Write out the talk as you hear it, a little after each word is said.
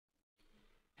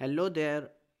Hello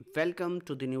there, welcome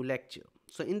to the new lecture.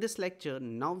 So in this lecture,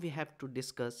 now we have to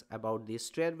discuss about the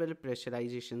stairwell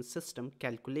pressurization system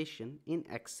calculation in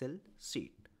Excel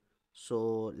sheet.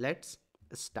 So let's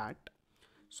start.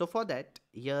 So for that,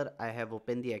 here I have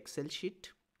opened the Excel sheet.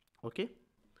 Okay.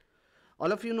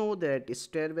 All of you know that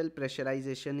stairwell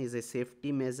pressurization is a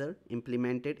safety measure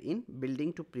implemented in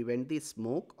building to prevent the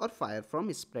smoke or fire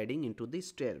from spreading into the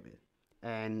stairwell.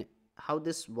 And how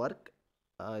this work?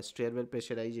 Stairwell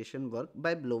pressurization work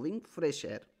by blowing fresh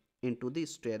air into the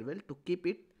stairwell to keep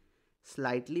it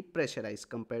slightly pressurized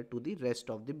compared to the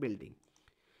rest of the building.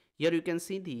 Here you can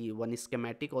see the one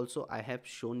schematic also I have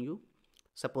shown you.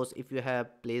 Suppose if you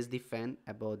have placed the fan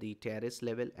above the terrace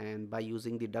level, and by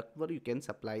using the ductwork you can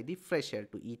supply the fresh air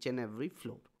to each and every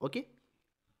floor. Okay,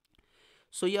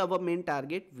 so here our main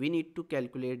target, we need to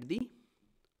calculate the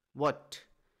what?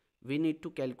 We need to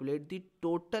calculate the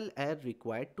total air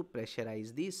required to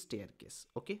pressurize the staircase.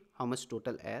 Okay, how much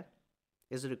total air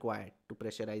is required to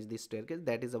pressurize the staircase?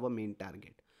 That is our main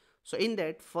target. So in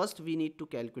that, first we need to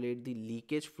calculate the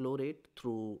leakage flow rate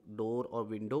through door or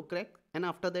window crack, and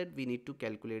after that we need to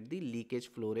calculate the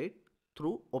leakage flow rate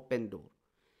through open door.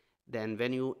 Then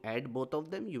when you add both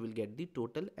of them, you will get the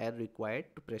total air required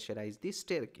to pressurize the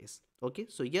staircase. Okay,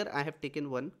 so here I have taken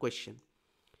one question.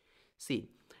 See,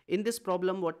 in this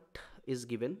problem what is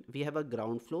given? We have a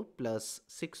ground floor plus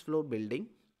 6 floor building,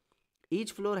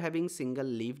 each floor having single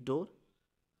leaf door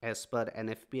as per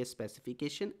NFPA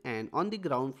specification, and on the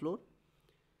ground floor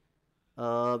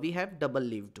we have double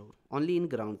leaf door only in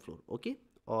ground floor. Okay,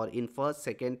 or in first,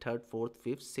 second, third, fourth,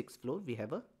 fifth, sixth floor we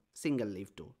have a single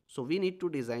leaf door. So we need to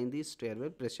design the stairwell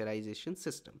pressurization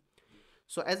system.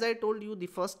 So as I told you, the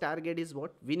first target is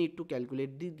what? We need to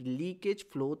calculate the leakage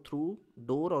flow through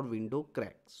door or window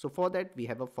crack. So for that we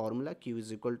have a formula, Q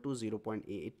is equal to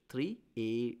 0.83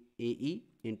 AE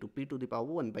into P to the power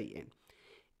 1 by N.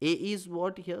 AE is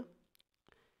what here?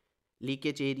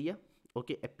 Leakage area.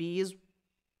 Okay, P is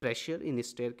pressure in a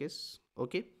staircase.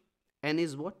 Okay, N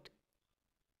is what?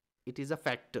 It is a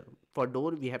factor. For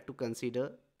door we have to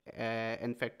consider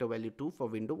N factor value 2, for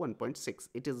window 1.6.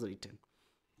 It is written.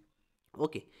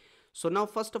 Okay, so now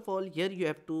first of all, here you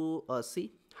have to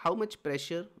see how much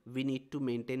pressure we need to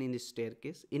maintain in the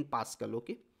staircase in Pascal.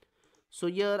 Okay, so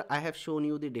here I have shown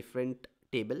you the different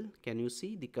table. Can you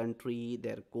see the country,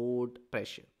 their code,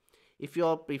 pressure? If you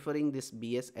are preferring this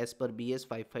BS, as per BS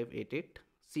 5588,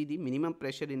 see the minimum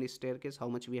pressure in the staircase, how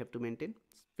much we have to maintain?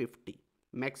 50.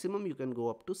 Maximum you can go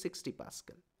up to 60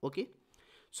 Pascal. Okay,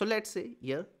 so let's say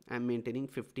here I am maintaining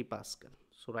 50 Pascal.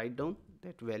 So write down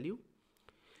that value.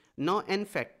 Now N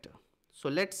factor. So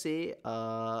let's say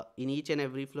in each and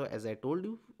every floor, as I told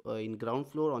you, in ground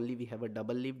floor only we have a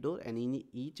double leaf door, and in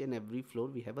each and every floor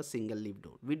we have a single leaf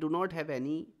door. We do not have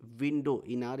any window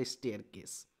in our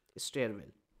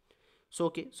stairwell. So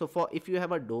okay, so for if you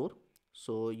have a door,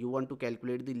 so you want to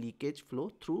calculate the leakage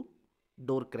flow through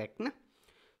door crack, na?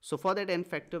 So for that N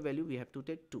factor value we have to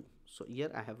take 2. So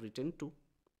here I have written 2.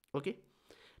 Okay,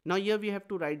 now here we have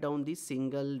to write down the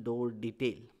single door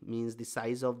detail, means the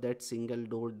size of that single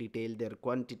door detail, their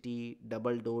quantity,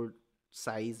 double door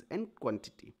size and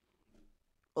quantity.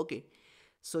 Okay,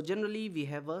 so generally we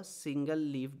have a single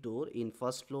leaf door in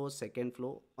first floor, second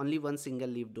floor, only one single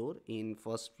leaf door in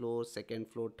first floor, second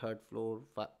floor, third floor,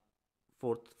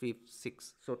 fourth, fifth,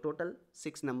 sixth. So total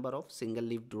 6 number of single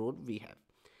leaf door we have,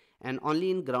 and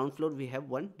only in ground floor we have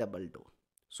one double door.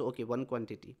 So okay, one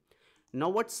quantity. Now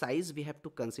what size we have to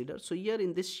consider? So here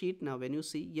in this sheet, now when you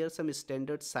see here, some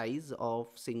standard size of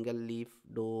single leaf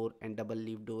door and double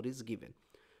leaf door is given.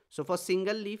 So for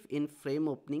single leaf in frame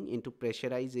opening into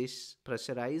pressurized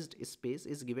space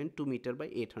is given 2 meter by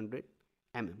 800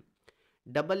 mm.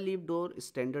 Double leaf door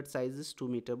standard size is 2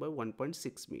 meter by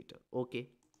 1.6 meter. Okay,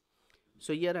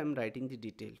 so here I am writing the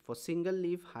detail. For single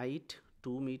leaf, height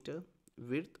 2 meter,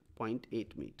 width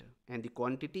 0.8 meter, and the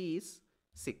quantity is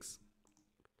 6.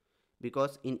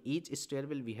 Because in each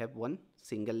stairwell we have one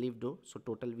single leaf door, so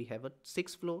total we have a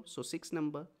 6 floor, so 6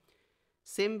 number.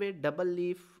 Same way double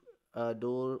leaf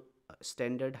door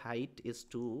standard height is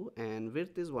 2 and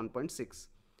width is 1.6,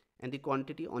 and the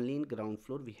quantity only in ground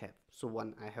floor we have, so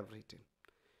 1 I have written.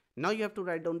 Now you have to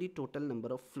write down the total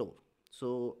number of floor.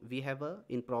 So we have a,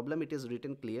 in problem it is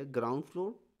written clear, ground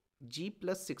floor G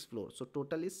plus 6 floor, so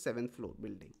total is 7th floor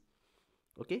building.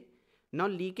 Okay, now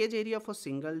leakage area for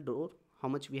single door, how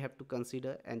much we have to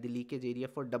consider, and the leakage area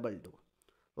for double door.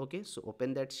 Okay, so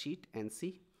open that sheet and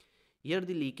see here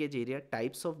the leakage area,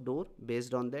 types of door,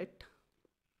 based on that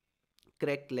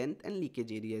crack length and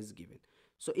leakage area is given.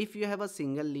 So if you have a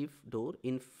single leaf door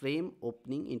in frame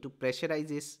opening into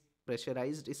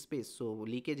pressurized space, so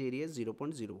leakage area is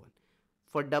 0.01.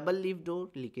 For double leaf door,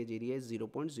 leakage area is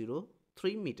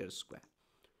 0.03 meters square.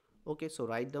 Okay, so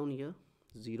write down here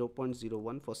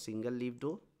 0.01 for single leaf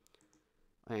door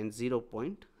and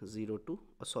 0.02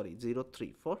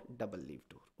 0.03 for double leaf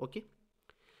door. Okay,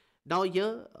 now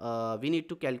here we need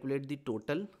to calculate the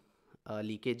total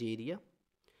leakage area.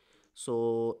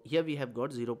 So here we have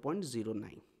got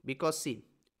 0.09, because see,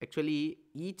 actually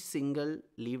each single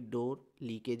leaf door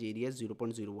leakage area is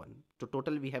 0.01. So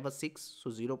total we have a 6, so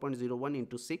 0.01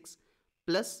 into 6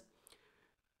 plus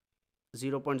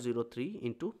 0.03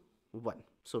 into 1.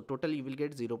 So total you will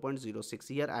get 0.06.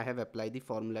 Here I have applied the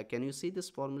formula. Can you see this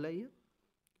formula here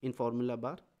in formula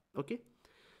bar? Okay.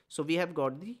 So we have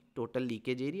got the total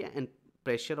leakage area and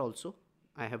pressure also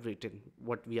I have written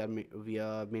what we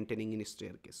are maintaining in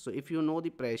staircase. So if you know the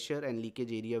pressure and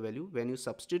leakage area value, when you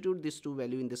substitute these two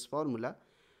value in this formula,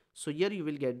 so here you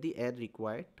will get the air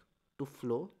required to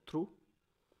flow through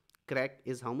crack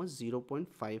is how much?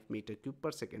 0.5 meter cube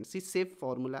per second. See, same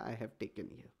formula I have taken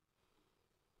here.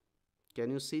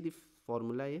 Can you see the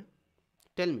formula here?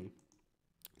 Tell me.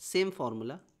 Same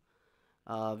formula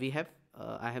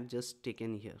I have just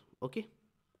taken here. Okay,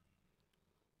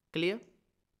 clear?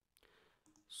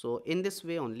 So in this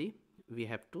way only we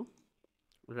have to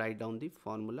write down the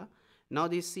formula. Now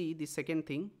they see the second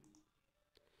thing.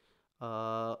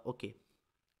 Okay,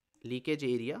 leakage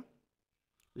area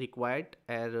required,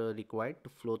 air required to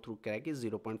flow through crack is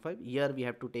 0.5. Here we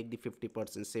have to take the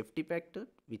 50% safety factor,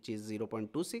 which is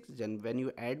 0.26. Then when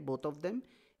you add both of them,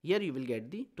 here you will get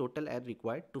the total air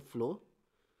required to flow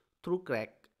through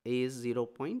crack is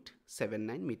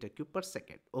 0.79 meter cube per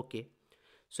second. Okay,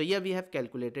 so here we have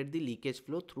calculated the leakage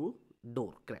flow through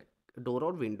door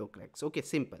or window cracks. Okay,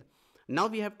 simple. Now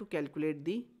we have to calculate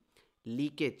the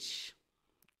leakage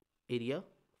area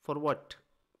for what?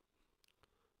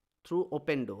 Through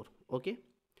open door. Okay,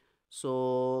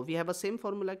 so we have a same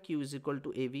formula, Q is equal to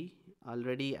AV.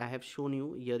 Already I have shown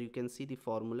you here. You can see the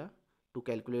formula to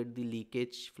calculate the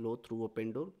leakage flow through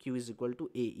open door. Q is equal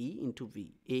to AE into V.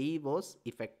 AE was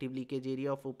effective leakage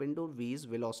area of open door. V is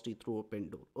velocity through open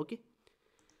door. Okay,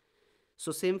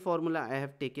 so same formula I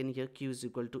have taken here. Q is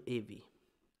equal to AV.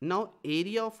 Now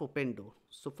area of open door.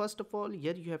 So first of all,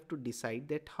 here you have to decide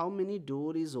that how many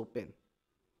door is open.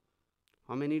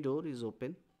 How many door is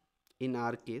open in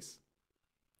our case?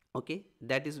 Okay,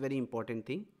 that is very important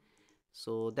thing.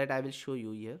 So that I will show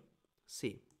you here.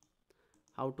 See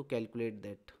how to calculate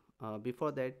that.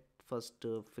 Before that, first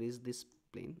freeze this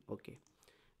plane. Okay,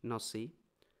 now see,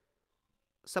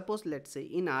 suppose let's say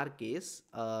in our case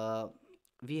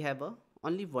we have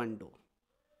only one door.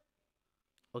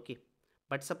 Okay,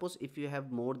 but suppose if you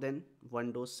have more than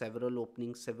one door, several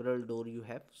openings, several door you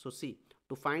have. So see,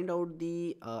 to find out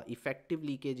the effective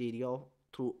leakage area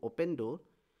through open door,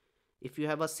 if you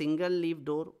have a single leaf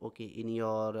door, okay, in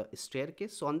your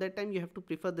staircase, so on that time you have to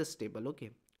prefer this table. Okay,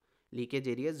 leakage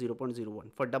area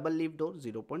 0.01. For double leaf door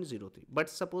 0.03. But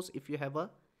suppose if you have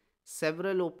a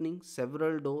several opening,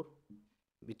 several door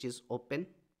which is open,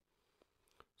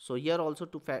 so here also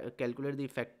to calculate the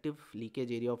effective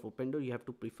leakage area of open door, you have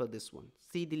to prefer this one.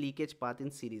 See the leakage path in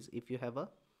series. If you have a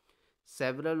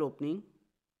several opening,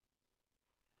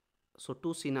 so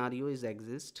two scenarios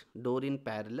exist: door in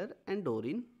parallel and door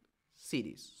in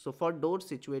series. So for door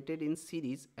situated in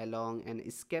series along an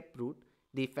escape route,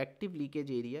 the effective leakage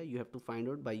area you have to find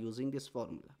out by using this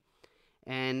formula.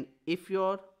 And if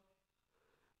your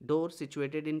door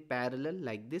situated in parallel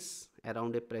like this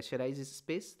around a pressurized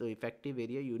space, the effective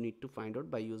area you need to find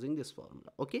out by using this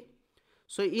formula. Okay,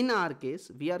 so in our case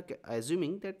we are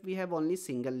assuming that we have only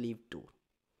single leaf door.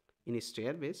 In a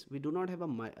stairways we do not have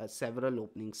a several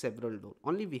openings, several door,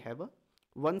 only we have a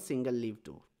one single leaf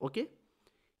door. Okay,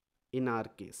 in our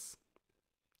case,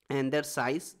 and their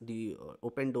size, the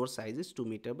open door size is 2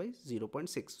 meter by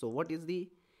 0.6. So what is the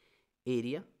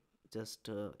area? Just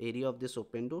area of this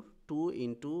open door, 2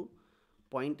 into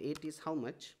 0.8 is how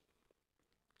much?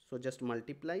 So just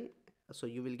multiply, so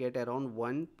you will get around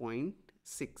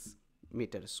 1.6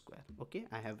 meter square. Okay,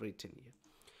 I have written here.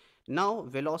 Now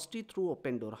velocity through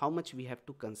open door, how much we have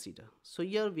to consider? So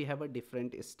here we have a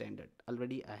different standard,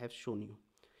 already I have shown you.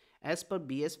 As per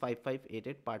BS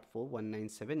 5588 part 4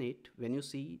 1978, when you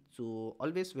see, so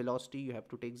always velocity you have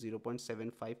to take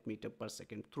 0.75 meter per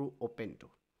second through open door.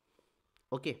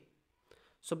 Okay,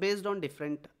 so based on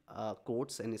different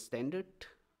codes and standard,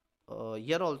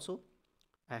 here also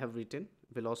I have written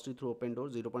velocity through open door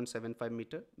 0.75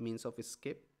 meter means of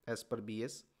escape as per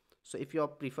BS. So if you are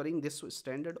preferring this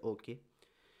standard, okay,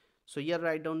 so here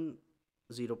write down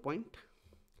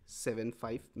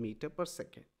 0.75 meter per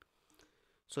second.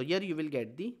 So here you will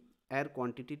get the air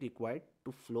quantity required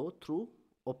to flow through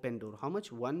open door. How much?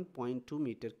 1.2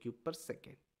 meter cube per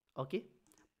second. Okay,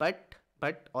 but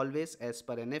always as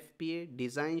per NFPA,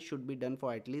 design should be done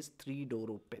for at least 3 door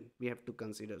open. We have to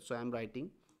consider. So I am writing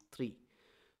 3.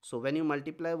 So when you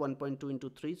multiply 1.2 into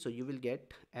 3, so you will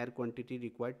get air quantity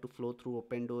required to flow through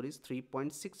open door is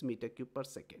 3.6 meter cube per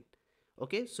second.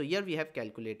 Okay, so here we have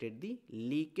calculated the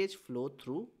leakage flow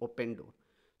through open door.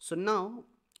 So now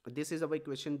this is our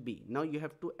equation B. Now you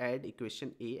have to add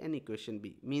equation A and equation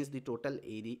B, means the total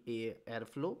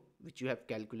airflow which you have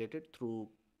calculated through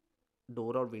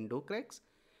door or window cracks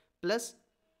plus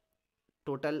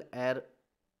total air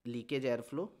leakage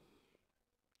airflow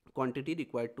quantity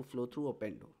required to flow through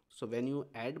open door. So when you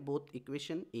add both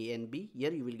equation A and B,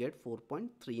 here you will get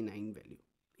 4.39 value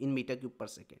in meter cube per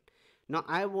second. Now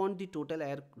I want the total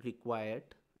air required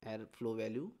airflow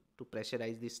value to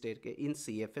pressurize the staircase in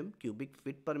CFM, cubic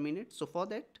feet per minute. So for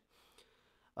that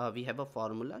we have a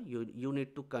formula. You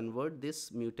need to convert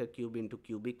this meter cube into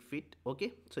cubic feet.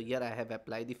 Okay, so here I have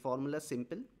applied the formula,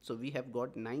 simple. So we have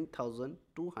got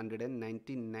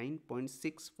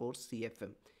 9299.64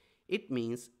 CFM. It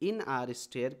means in our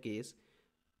staircase,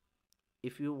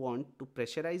 if you want to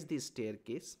pressurize the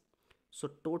staircase, so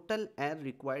total air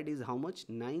required is how much?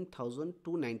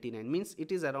 9299, means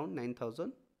it is around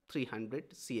 9300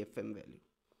 CFM value.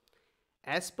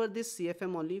 As per this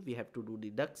CFM only, we have to do the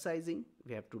duct sizing,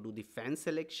 we have to do the fan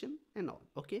selection and all.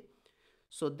 Okay,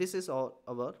 so this is all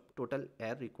our total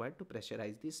air required to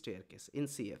pressurize the staircase in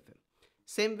CFM.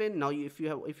 Same way, now if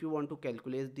you want to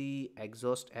calculate the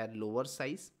exhaust air lower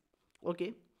size,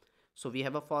 okay, so we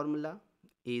have a formula.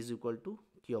 A is equal to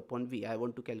Q upon V. I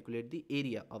want to calculate the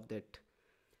area of that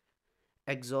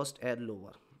exhaust air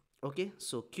lower. Okay,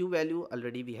 so Q value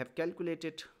already we have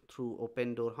calculated through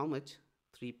open door. How much?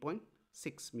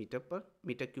 3.6 meter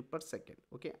cube per second.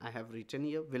 Okay, I have written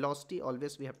here. Velocity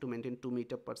always we have to maintain 2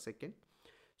 meter per second.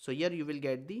 So here you will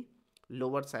get the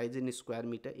lower size in square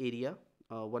meter, area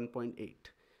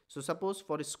 1.8. So suppose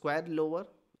for a square lower,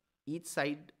 each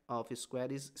side of a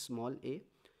square is small a.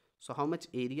 So how much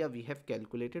area we have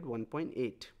calculated?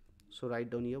 1.8. So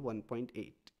write down here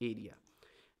 1.8 area.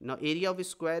 Now area of a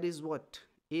square is what?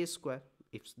 A square.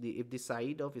 If the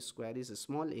side of a square is a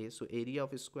small a, so area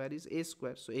of a square is a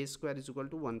square. So a square is equal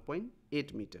to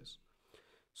 1.8 meters.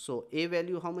 So a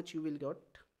value how much you will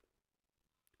get?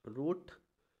 Root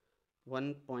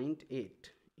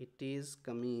 1.8. It is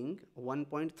coming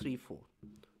 1.34.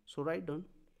 So write down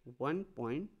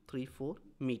 1.34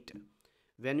 meter.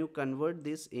 When you convert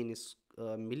this in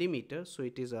millimeter, so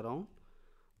it is around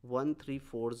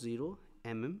 1340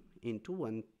 mm into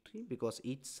 13, because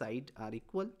each side are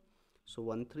equal. So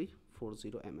 1340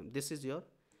 mm. This is your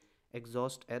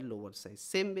exhaust air lower size.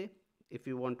 Same way, if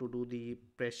you want to do the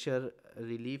pressure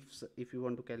relief, if you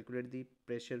want to calculate the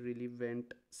pressure relief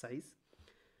vent size,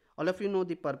 all of you know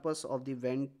the purpose of the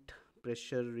vent,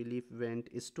 pressure relief vent,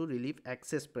 is to relieve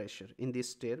excess pressure in this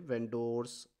stair when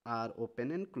doors are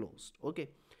open and closed. Okay,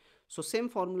 so same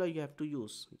formula you have to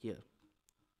use here.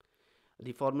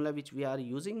 The formula which we are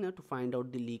using now to find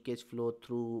out the leakage flow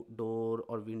through door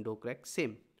or window crack,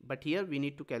 same, but here we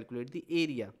need to calculate the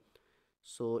area.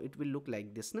 So it will look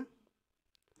like this na.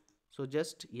 So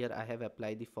just here I have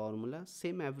applied the formula,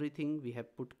 same everything. We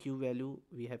have put Q value,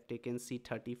 we have taken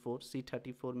C34.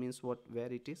 C34 means what?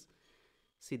 Where it is?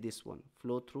 See this one,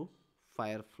 flow through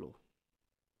fire flow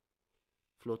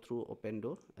through open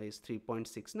door is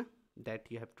 3.6 na, that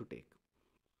you have to take.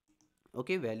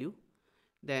 Okay, value,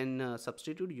 then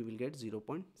substitute, you will get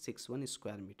 0.61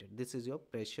 square meter. This is your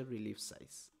pressure relief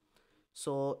size.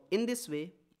 So in this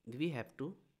way we have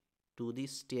to do the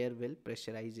stairwell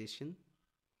pressurization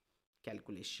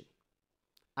calculation.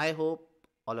 I hope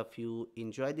all of you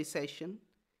enjoy this session.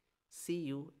 See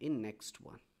you in next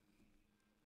one.